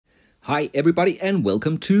Hi everybody and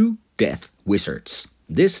welcome to Deth Wizards.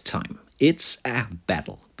 This time it's a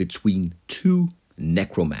battle between two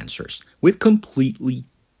Necromancers with completely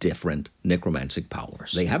different necromantic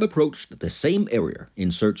powers. They have approached the same area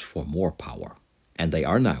in search for more power, and they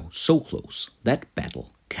are now so close that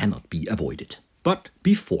battle cannot be avoided. But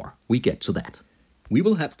before we get to that, we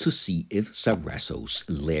will have to see if Zarasso's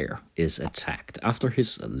lair is attacked. After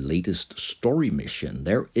his latest story mission,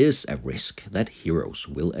 there is a risk that heroes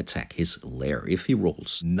will attack his lair if he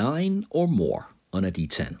rolls 9 or more on a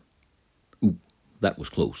d10. Ooh, that was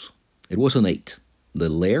close. It was an 8. The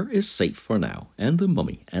lair is safe for now, and the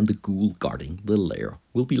mummy and the ghoul guarding the lair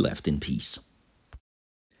will be left in peace.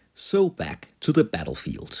 So back to the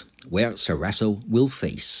battlefield, where Zarasso will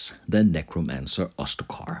face the Necromancer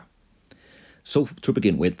Ostokar. So to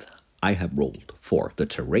begin with, I have rolled for the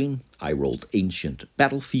terrain. I rolled Ancient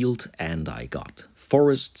Battlefield and I got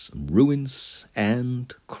forests, ruins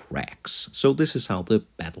and cracks. So this is how the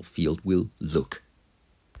battlefield will look.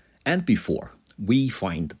 And before we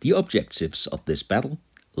find the objectives of this battle,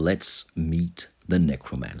 let's meet the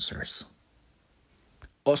Necromancers.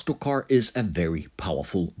 Ostokar is a very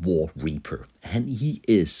powerful War Reaper, and he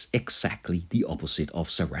is exactly the opposite of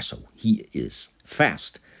Zarasso. He is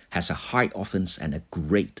fast, has a high offense and a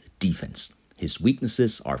great defense. His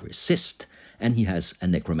weaknesses are resist, and he has a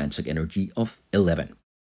necromantic energy of 11.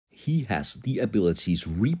 He has the abilities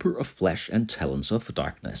Reaper of Flesh and Talons of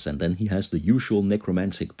Darkness, and then he has the usual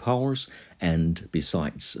necromantic powers, and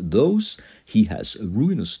besides those, he has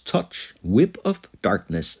Ruinous Touch, Whip of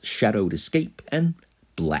Darkness, Shadowed Escape, and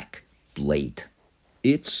Black Blade.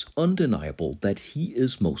 It's undeniable that he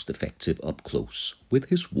is most effective up close with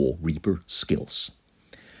his War Reaper skills.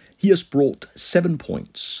 He has brought 7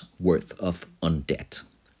 points worth of Undead,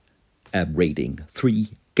 a rating 3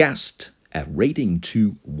 Ghast, a rating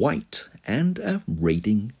 2 White, and a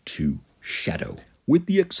rating 2 Shadow. With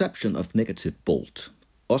the exception of Negative Bolt,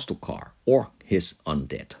 Ostokar or his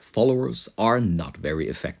Undead followers are not very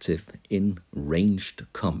effective in ranged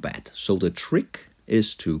combat, so the trick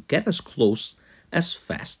is to get as close as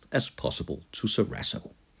fast as possible to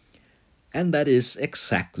Zarasso. And that is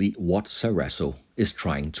exactly what Zarasso is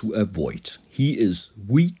trying to avoid. He is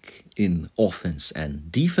weak in offense and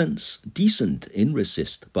defense, decent in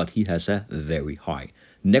resist, but he has a very high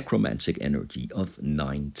necromantic energy of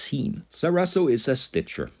 19. Zarasso is a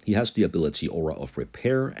Stitcher. He has the ability Aura of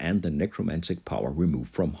Repair and the necromantic power Remove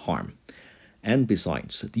from Harm. And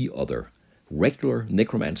besides the other regular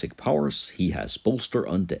necromantic powers, he has Bolster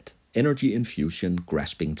Undead, Energy Infusion,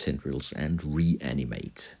 Grasping Tendrils, and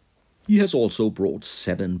Reanimate. He has also brought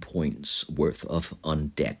 7 points worth of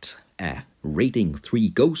Undead, a rating 3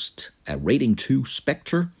 Ghost, a rating 2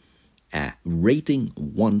 Specter, a rating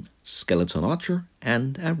 1 Skeleton Archer,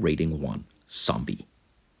 and a rating 1 Zombie.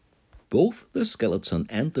 Both the Skeleton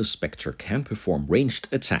and the Spectre can perform ranged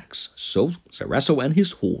attacks, so Zarasso and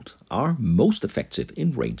his Horde are most effective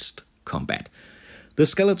in ranged combat. The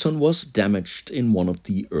Skeleton was damaged in one of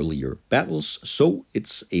the earlier battles, so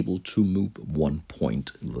it's able to move 1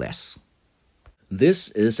 point less. This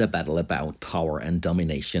is a battle about power and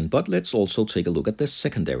domination, but let's also take a look at the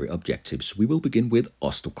secondary objectives. We will begin with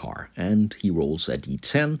Ostokar, and he rolls a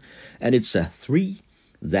d10, and it's a 3.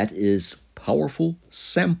 That is Powerful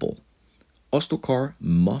Sample. Ostokar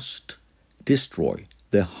must destroy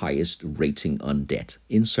the highest rating Undead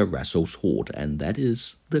in Zarasso's Horde, and that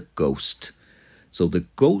is the Ghost. So the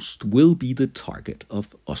Ghost will be the target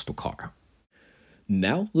of Ostokar.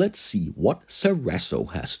 Now let's see what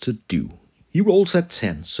Zarasso has to do. He rolls a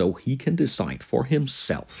 10, so he can decide for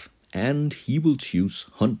himself, and he will choose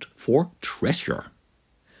Hunt for Treasure.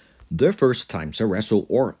 The first time Zarasso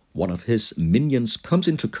or one of his minions comes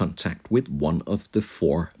into contact with one of the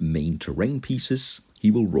 4 main terrain pieces,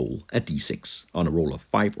 he will roll a d6. On a roll of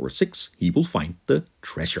 5 or 6, he will find the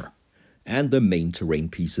treasure. And the main terrain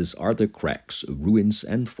pieces are the cracks, ruins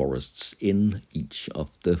and forests in each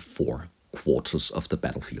of the 4 quarters of the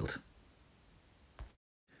battlefield.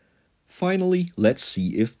 Finally, let's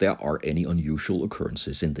see if there are any unusual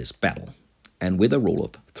occurrences in this battle. And with a roll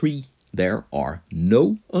of 3, there are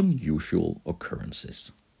no unusual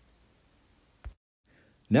occurrences.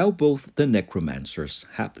 Now both the Necromancers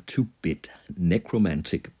have to bid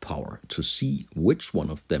necromantic power to see which one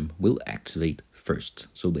of them will activate first.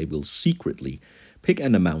 So they will secretly pick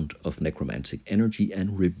an amount of necromantic energy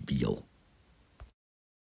and reveal.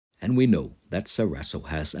 And we know that Zarasso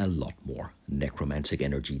has a lot more necromantic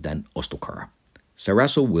energy than Ostokar.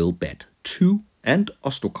 Zarasso will bet 2 and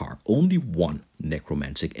Ostokar only 1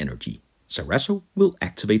 necromantic energy. Zarasso will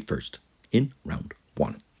activate first in round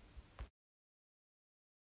 1.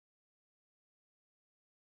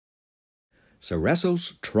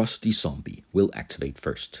 Zarasso's trusty zombie will activate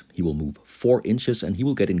first. He will move 4 inches and he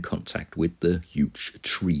will get in contact with the huge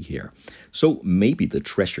tree here. So maybe the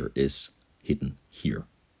treasure is hidden here.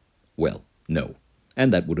 Well, no.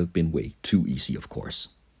 And that would have been way too easy, of course.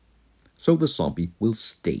 So the zombie will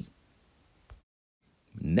stay.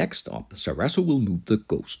 Next up, Zarasso will move the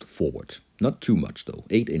ghost forward. Not too much though,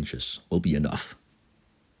 8 inches will be enough.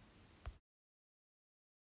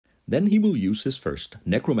 Then he will use his first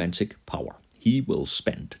Necromantic Power. He will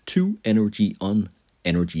spend 2 energy on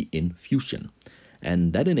Energy Infusion,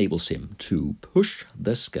 and that enables him to push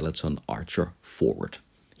the Skeleton Archer forward.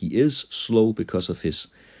 He is slow because of his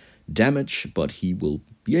damage, but he will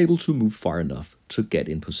be able to move far enough to get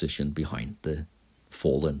in position behind the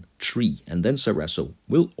fallen tree, and then Zarasso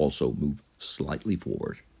will also move slightly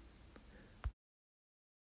forward.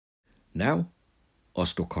 Now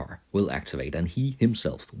Ostokar will activate and he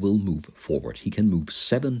himself will move forward. He can move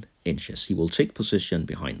 7 inches. He will take position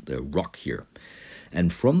behind the rock here.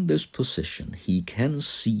 And from this position he can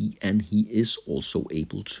see and he is also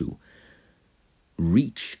able to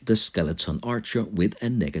reach the Skeleton Archer with a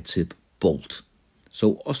negative bolt.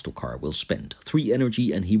 So Ostokar will spend 3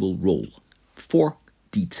 energy and he will roll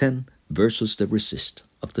 4d10 versus the resist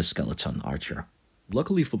of the Skeleton Archer.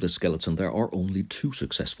 Luckily for the skeleton, there are only 2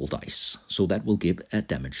 successful dice, so that will give a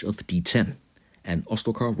damage of d10, and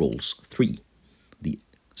Ostokar rolls 3. The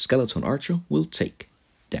Skeleton Archer will take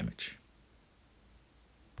damage.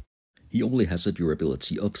 He only has a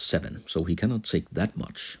durability of 7, so he cannot take that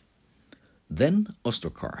much. Then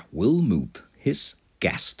Ostokar will move his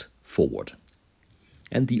Ghast forward,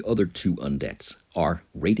 and the other 2 undeads are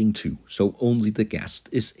rating 2, so only the Ghast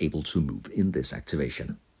is able to move in this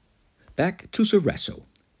activation. Back to Zarasso,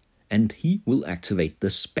 and he will activate the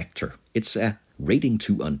Specter. It's a rating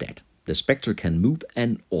 2 undead. The Specter can move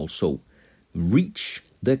and also reach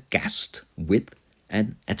the Ghast with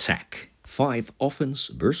an attack. 5 offense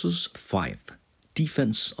versus 5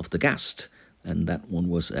 defense of the Ghast, and that one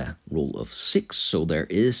was a roll of 6, so there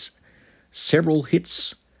is several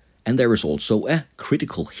hits, and there is also a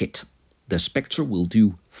critical hit. The Specter will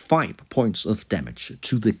do 5 points of damage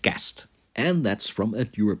to the Ghast, and that's from a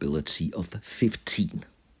durability of 15.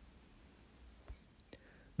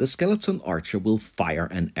 The Skeleton Archer will fire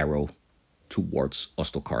an arrow towards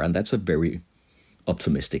Ostokar, and that's a very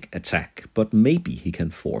optimistic attack, but maybe he can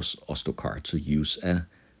force Ostokar to use a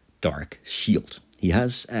Dark Shield. He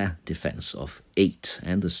has a defense of 8,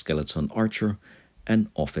 and the Skeleton Archer an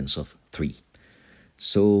offense of 3.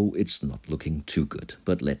 So it's not looking too good,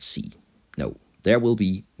 but let's see. No, there will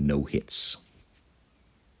be no hits.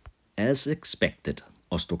 As expected,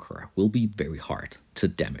 Ostokar will be very hard to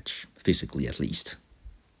damage, physically at least.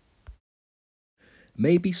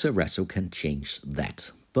 Maybe Zarasso can change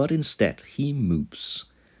that, but instead he moves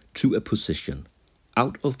to a position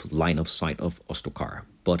out of line of sight of Ostokar,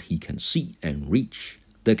 but he can see and reach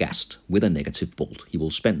the Ghast with a negative bolt. He will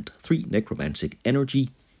spend 3 necromantic energy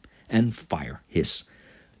and fire his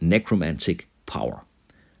necromantic power.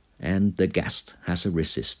 And the Ghast has a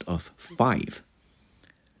resist of 5.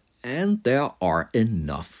 And there are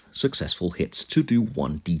enough successful hits to do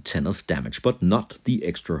 1d10 of damage, but not the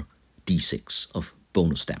extra d6 of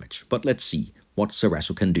bonus damage. But let's see what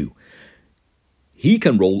Zarasso can do. He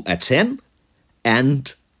can roll a 10,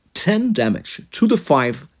 and 10 damage to the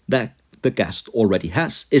 5 that the Ghast already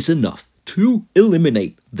has is enough to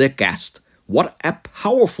eliminate the Ghast. What a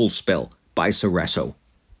powerful spell by Zarasso.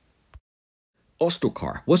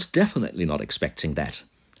 Ostokar was definitely not expecting that.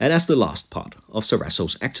 And as the last part of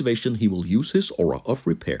Zarasso's activation, he will use his Aura of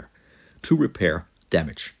Repair to repair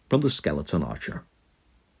damage from the Skeleton Archer.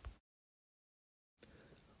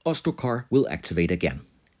 Ostokar will activate again.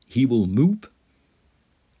 He will move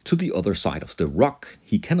to the other side of the rock.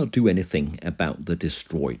 He cannot do anything about the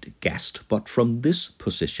destroyed Ghast, but from this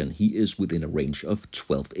position he is within a range of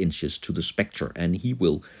 12 inches to the Spectre, and he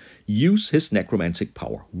will use his Necromantic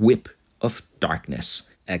Power, Whip of Darkness.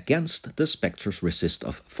 Against the Spectre's resist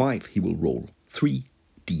of 5, he will roll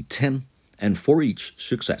 3d10, and for each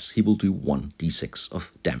success he will do 1d6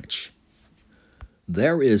 of damage.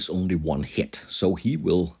 There is only 1 hit, so he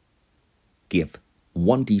will give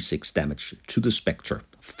 1d6 damage to the Spectre,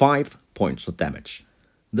 5 points of damage.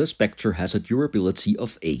 The Spectre has a durability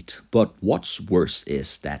of 8, but what's worse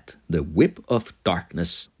is that the Whip of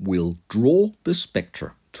Darkness will draw the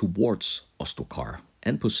Spectre towards Ostokar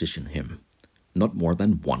and position him not more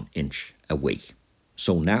than 1 inch away.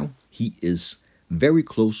 So now he is very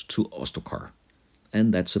close to Ostokar,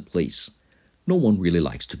 and that's a place no one really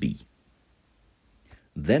likes to be.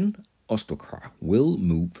 Then Ostokar will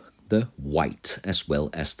move the white as well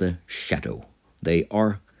as the shadow. They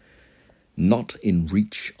are not in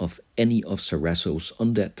reach of any of Zarasso's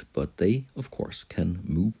undead, but they, of course, can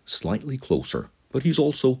move slightly closer. But he's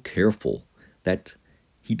also careful that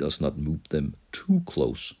he does not move them too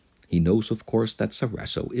close. He knows, of course, that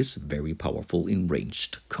Zarasso is very powerful in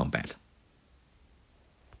ranged combat.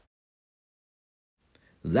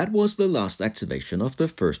 That was the last activation of the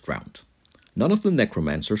first round. None of the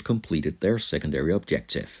Necromancers completed their secondary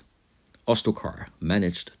objective. Ostokar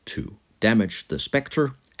managed to damage the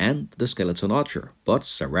Specter and the Skeleton Archer, but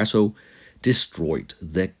Zarasso destroyed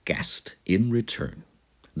the Ghast in return.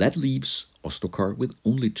 That leaves Ostokar with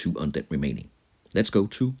only 2 undead remaining. Let's go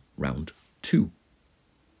to round 2.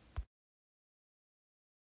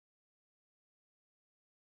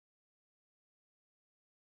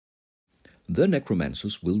 The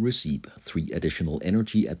Necromancers will receive 3 additional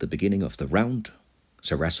energy at the beginning of the round.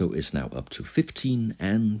 Zarasso is now up to 15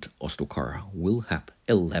 and Ostokar will have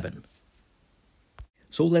 11.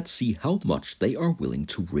 So let's see how much they are willing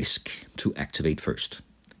to risk to activate first.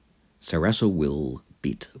 Zarasso will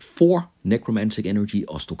bid 4 necromantic energy,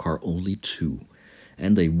 Ostokar only 2.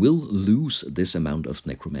 And they will lose this amount of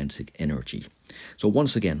necromantic energy. So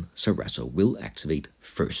once again, Zarasso will activate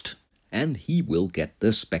first. And he will get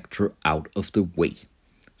the Spectre out of the way.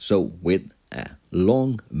 So with a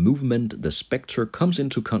long movement, the Spectre comes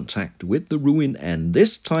into contact with the ruin, and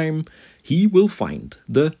this time he will find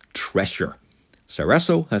the treasure.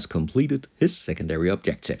 Zarasso has completed his secondary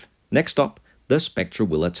objective. Next up, the Spectre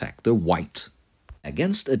will attack the white.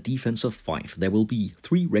 Against a defense of 5, there will be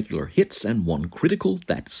 3 regular hits and 1 critical.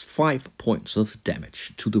 That's 5 points of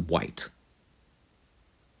damage to the white.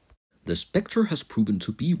 The Spectre has proven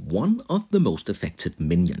to be one of the most effective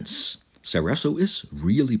minions. Zarasso is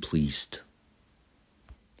really pleased.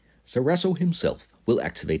 Zarasso himself will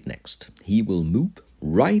activate next. He will move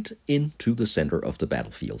right into the center of the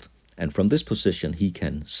battlefield. And from this position he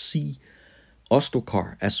can see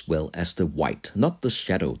Ostokar as well as the white. Not the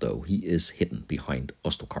shadow though, he is hidden behind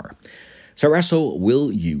Ostokar. Zarasso will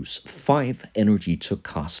use 5 energy to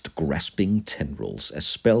cast Grasping Tendrils, a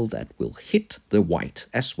spell that will hit the white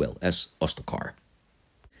as well as Ostokar.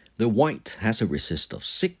 The white has a resist of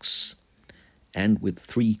 6, and with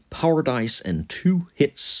 3 power dice and 2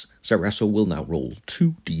 hits, Zarasso will now roll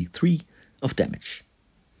 2d3 of damage.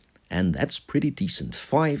 And that's pretty decent.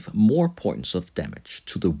 5 more points of damage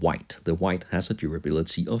to the white. The white has a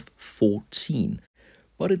durability of 14,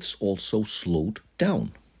 but it's also slowed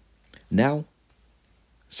down. Now,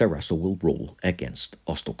 Zarasso will roll against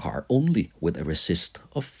Ostokar only with a resist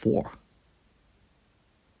of 4.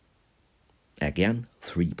 Again,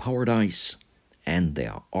 3 power dice, and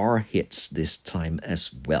there are hits this time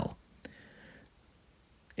as well.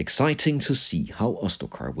 Exciting to see how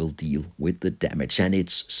Ostokar will deal with the damage, and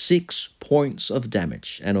it's 6 points of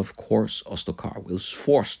damage. And of course, Ostokar was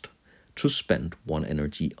forced to spend 1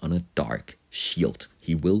 energy on a dark shield.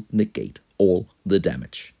 He will negate all the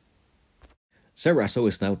damage. Zarasso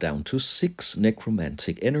is now down to 6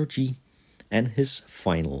 necromantic energy, and his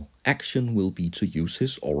final action will be to use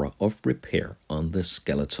his aura of repair on the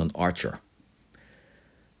Skeleton Archer.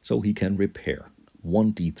 So he can repair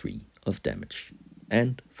 1d3 of damage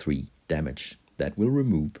and 3 damage. That will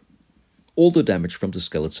remove all the damage from the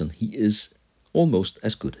skeleton. He is almost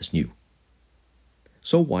as good as new.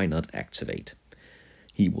 So why not activate?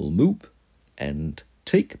 He will move and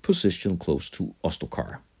take position close to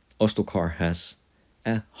Ostokar. Ostokar has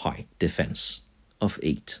a high defense of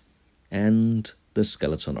 8, and the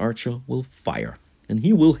Skeleton Archer will fire, and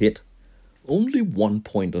he will hit only 1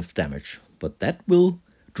 point of damage, but that will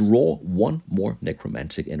draw 1 more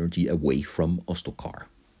necromantic energy away from Ostokar.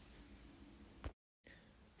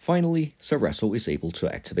 Finally, Zarasso is able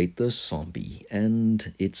to activate the zombie,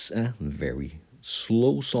 and it's a very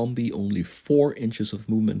slow zombie, only 4 inches of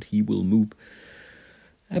movement. He will move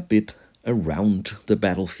a bit around the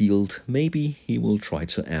battlefield. Maybe he will try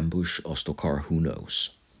to ambush Ostokar, who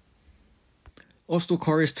knows.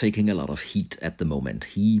 Ostokar is taking a lot of heat at the moment.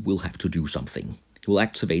 He will have to do something. He will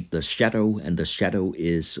activate the shadow, and the shadow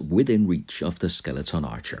is within reach of the Skeleton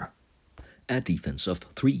Archer. A defense of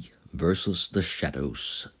 3 versus the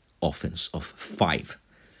shadow's offense of 5.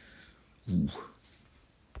 Ooh.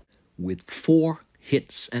 With 4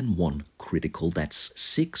 hits and 1 critical, that's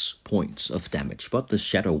 6 points of damage. But the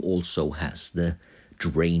shadow also has the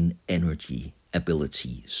drain energy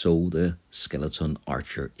ability, so the Skeleton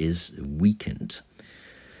Archer is weakened.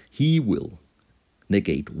 He will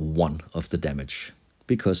negate 1 of the damage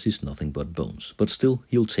because he's nothing but bones, but still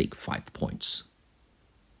he'll take 5 points.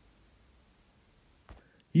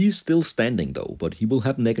 He's still standing though, but he will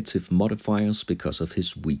have negative modifiers because of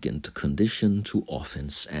his weakened condition to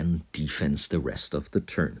offense and defense the rest of the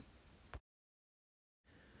turn.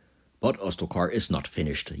 But Ostokar is not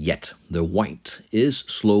finished yet. The white is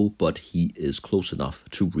slow, but he is close enough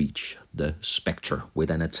to reach the Specter with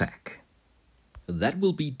an attack. That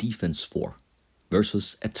will be defense 4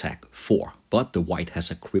 versus attack 4, but the white has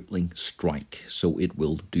a crippling strike, so it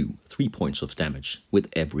will do 3 points of damage with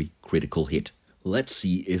every critical hit. Let's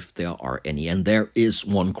see if there are any, and there is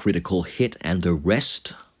one critical hit, and the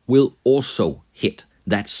rest will also hit.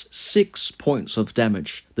 That's 6 points of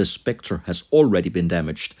damage. The Spectre has already been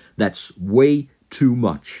damaged. That's way too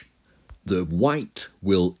much. The white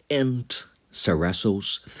will end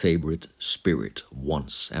Zarasso's favorite spirit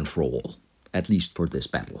once and for all, at least for this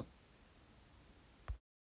battle.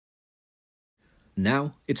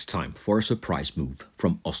 Now it's time for a surprise move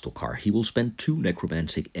from Ostokar. He will spend 2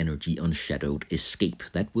 necromantic energy on Shadowed Escape.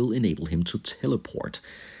 That will enable him to teleport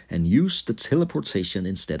and use the teleportation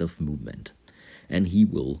instead of movement. And he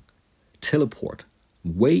will teleport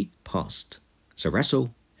way past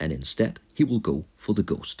Zarasso, and instead he will go for the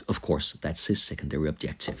ghost. Of course, that's his secondary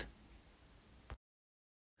objective.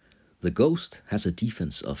 The ghost has a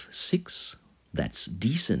defense of 6. That's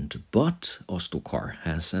decent, but Ostokar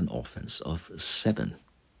has an offense of 7.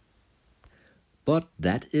 But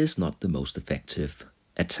that is not the most effective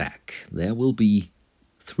attack. There will be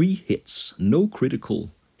 3 hits, no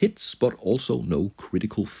critical hits, but also no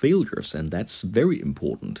critical failures, and that's very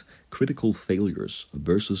important. Critical failures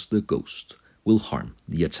versus the ghost will harm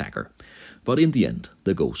the attacker. But in the end,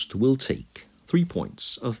 the ghost will take 3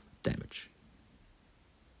 points of damage.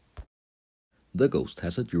 The ghost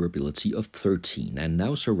has a durability of 13, and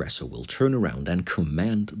now Zarasso will turn around and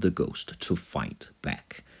command the ghost to fight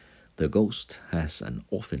back. The ghost has an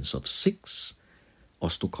offense of 6,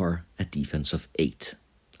 Ostokar a defense of 8.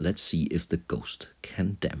 Let's see if the ghost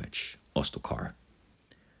can damage Ostokar.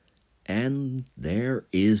 And there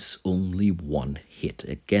is only 1 hit.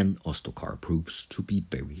 Again, Ostokar proves to be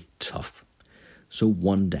very tough. So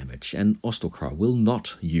 1 damage, and Ostokar will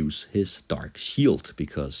not use his Dark Shield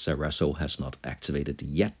because Zarasso has not activated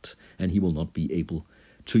yet, and he will not be able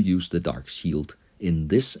to use the Dark Shield in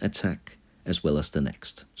this attack as well as the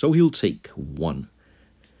next. So he'll take 1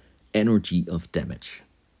 energy of damage.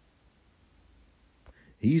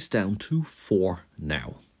 He's down to 4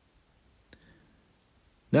 now.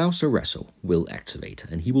 Now Zarasso will activate,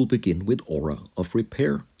 and he will begin with Aura of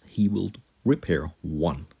Repair. He will repair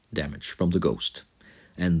 1 damage from the ghost.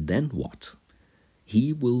 And then what?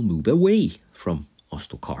 He will move away from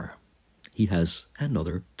Ostokar. He has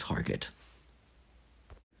another target.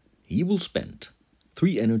 He will spend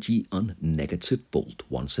 3 energy on Negative Bolt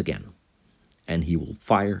once again. And he will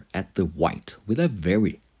fire at the white with a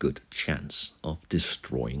very good chance of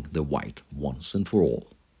destroying the white once and for all.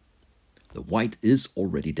 The white is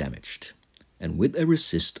already damaged. And with a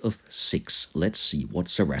resist of 6, let's see what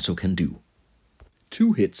Zarasso can do.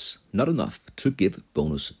 2 hits, not enough to give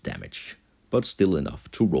bonus damage, but still enough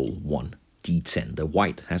to roll 1 d10. The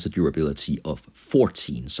white has a durability of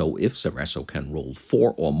 14, so if Zarasso can roll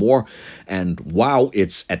 4 or more, and wow,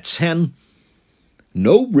 it's a 10,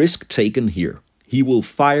 no risk taken here. He will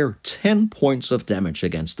fire 10 points of damage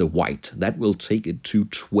against the white. That will take it to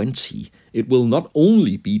 20. It will not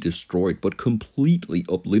only be destroyed, but completely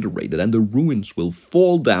obliterated, and the ruins will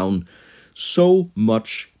fall down. So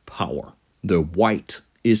much power. The white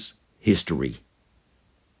is history.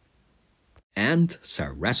 And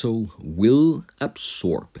Zarasso will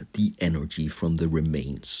absorb the energy from the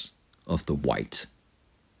remains of the white.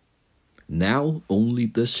 Now only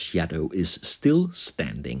the shadow is still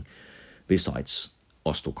standing, besides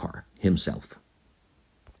Ostokar himself.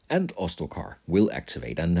 And Ostokar will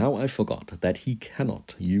activate, and now I forgot that he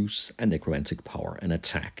cannot use a Necromantic Power and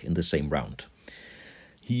attack in the same round.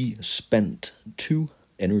 He spent 2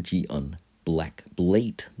 energy on Black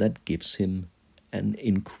Blade. That gives him an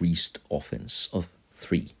increased offense of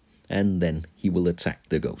 3. And then he will attack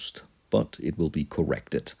the ghost, but it will be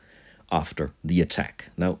corrected after the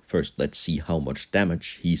attack. Now first let's see how much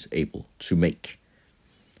damage he's able to make.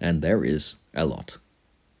 And there is a lot.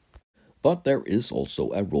 But there is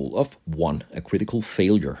also a roll of 1, a critical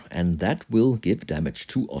failure, and that will give damage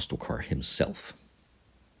to Ostokar himself.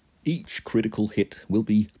 Each critical hit will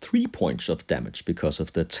be 3 points of damage because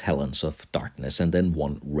of the Talons of Darkness, and then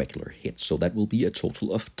 1 regular hit. So that will be a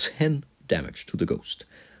total of 10 damage to the ghost.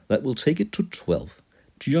 That will take it to 12,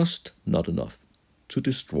 just not enough to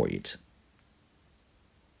destroy it.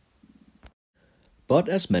 But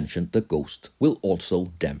as mentioned, the ghost will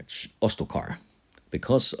also damage Ostokar.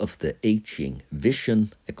 Because of the aging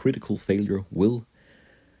vision, a critical failure will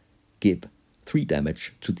give 3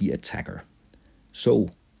 damage to the attacker. So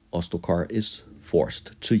Ostokar is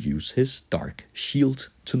forced to use his Dark Shield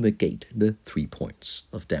to negate the 3 points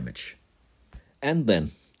of damage. And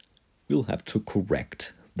then we'll have to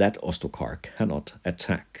correct that Ostokar cannot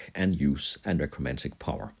attack and use a Necromantic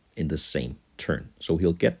Power in the same turn. So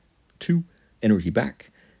he'll get 2 energy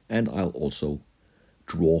back, and I'll also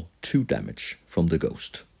draw 2 damage from the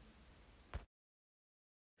ghost.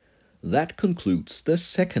 That concludes the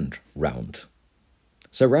second round.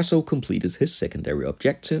 Zarasso completed his secondary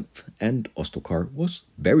objective, and Ostokar was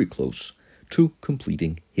very close to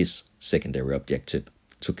completing his secondary objective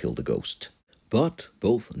to kill the ghost. But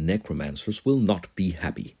both Necromancers will not be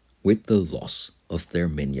happy with the loss of their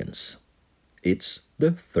minions. It's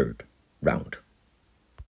the third round.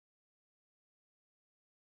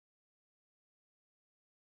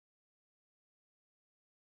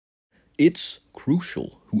 It's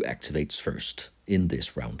crucial who activates first in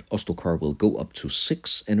this round. Ostokar will go up to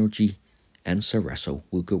 6 energy and Zarasso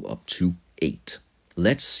will go up to 8.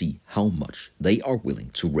 Let's see how much they are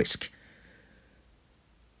willing to risk.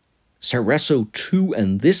 Zarasso 2,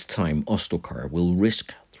 and this time Ostokar will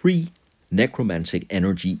risk 3 necromantic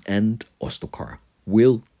energy, and Ostokar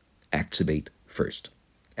will activate first.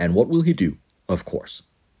 And what will he do? Of course,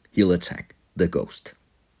 he'll attack the ghost.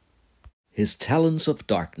 His Talons of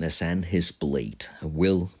Darkness and his blade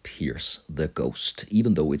will pierce the ghost.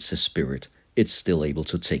 Even though it's a spirit, it's still able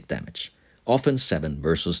to take damage. Offense 7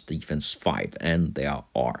 versus defense 5, and there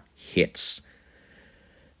are hits.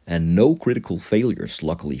 And no critical failures,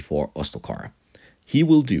 luckily for Ostokar. He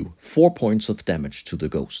will do 4 points of damage to the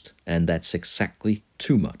ghost, and that's exactly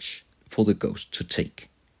too much for the ghost to take.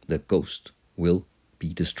 The ghost will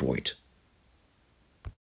be destroyed.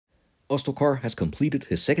 Ostokar has completed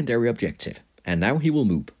his secondary objective, and now he will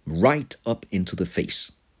move right up into the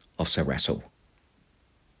face of Zarasso.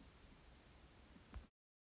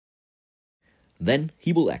 Then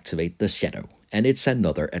he will activate the Shadow, and it's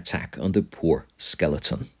another attack on the poor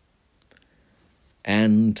skeleton.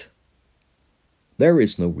 And there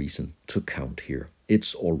is no reason to count here.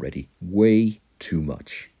 It's already way too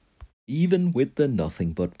much. Even with the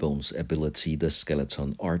Nothing But Bones ability, the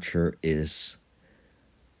skeleton archer is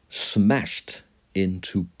smashed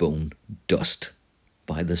into bone dust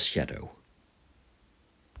by the Shadow.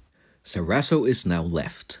 Zarasso is now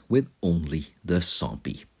left with only the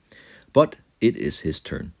zombie, but it is his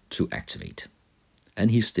turn to activate,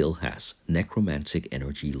 and he still has necromantic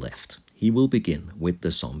energy left. He will begin with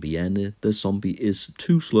the zombie, and the zombie is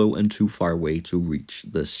too slow and too far away to reach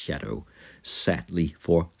the Shadow, sadly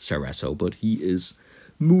for Zarasso, but he is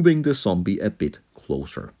moving the zombie a bit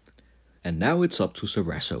closer. And now it's up to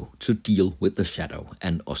Zarasso to deal with the Shadow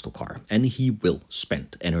and Ostokar, and he will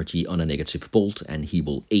spend energy on a negative bolt, and he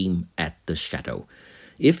will aim at the Shadow.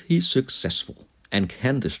 If he's successful and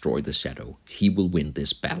can destroy the Shadow, he will win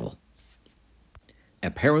this battle.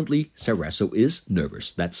 Apparently, Zarasso is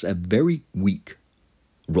nervous. That's a very weak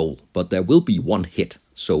roll, but there will be 1 hit,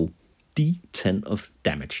 so D10 of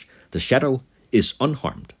damage. The Shadow is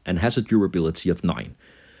unharmed and has a durability of 9.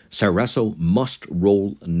 Zarasso must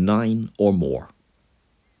roll 9 or more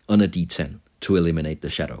on a D10 to eliminate the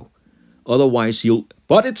Shadow. Otherwise he'll...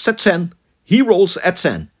 But it's a 10. He rolls a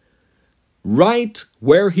 10. Right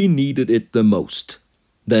where he needed it the most.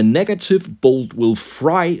 The negative bolt will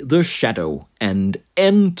fry the Shadow and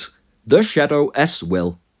end the Shadow as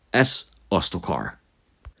well as Ostokar.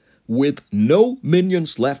 With no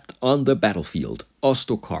minions left on the battlefield,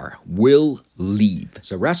 Ostokar will leave.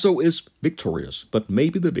 Zarasso is victorious, but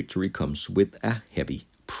maybe the victory comes with a heavy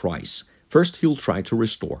price. First, he'll try to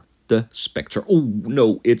restore the Specter. Oh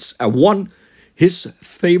no, it's a 1. His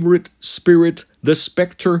favorite spirit, the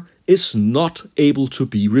Specter, is not able to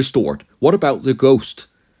be restored. What about the ghost?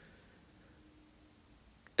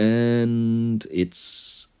 And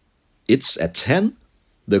it's a 10.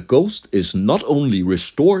 The ghost is not only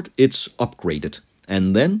restored, it's upgraded.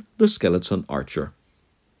 And then the skeleton archer.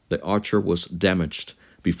 The archer was damaged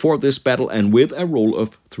before this battle, and with a roll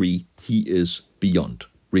of 3, he is beyond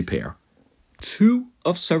repair. 2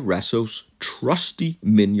 of Zarasso's trusty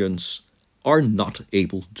minions are not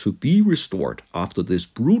able to be restored after this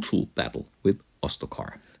brutal battle with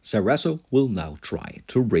Ostokar. Zarasso will now try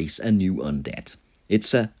to raise a new undead.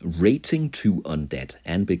 It's a rating 2 undead,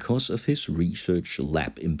 and because of his research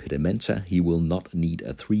lab impedimenta, he will not need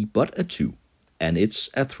a 3 but a 2. And it's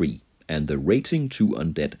a 3, and the rating 2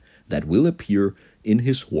 undead that will appear in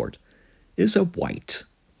his horde is a white.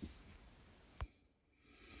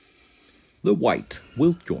 The white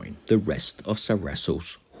will join the rest of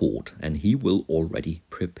Zarasso's horde, and he will already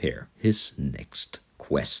prepare his next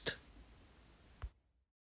quest.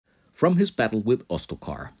 From his battle with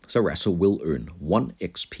Ostokar, Zarasso will earn 1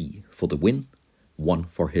 XP for the win, 1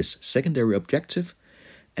 for his secondary objective,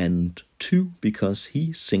 and 2 because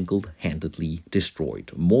he single-handedly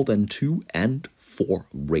destroyed more than 2 and 4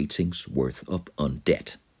 ratings worth of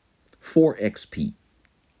undead. 4 XP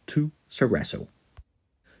to Zarasso.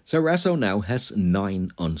 Zarasso now has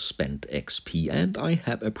 9 unspent XP, and I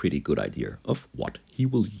have a pretty good idea of what he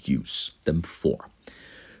will use them for.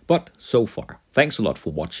 But so far, thanks a lot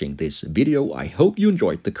for watching this video. I hope you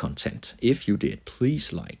enjoyed the content. If you did,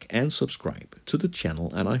 please like and subscribe to the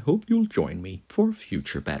channel, and I hope you'll join me for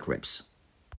future bad reps.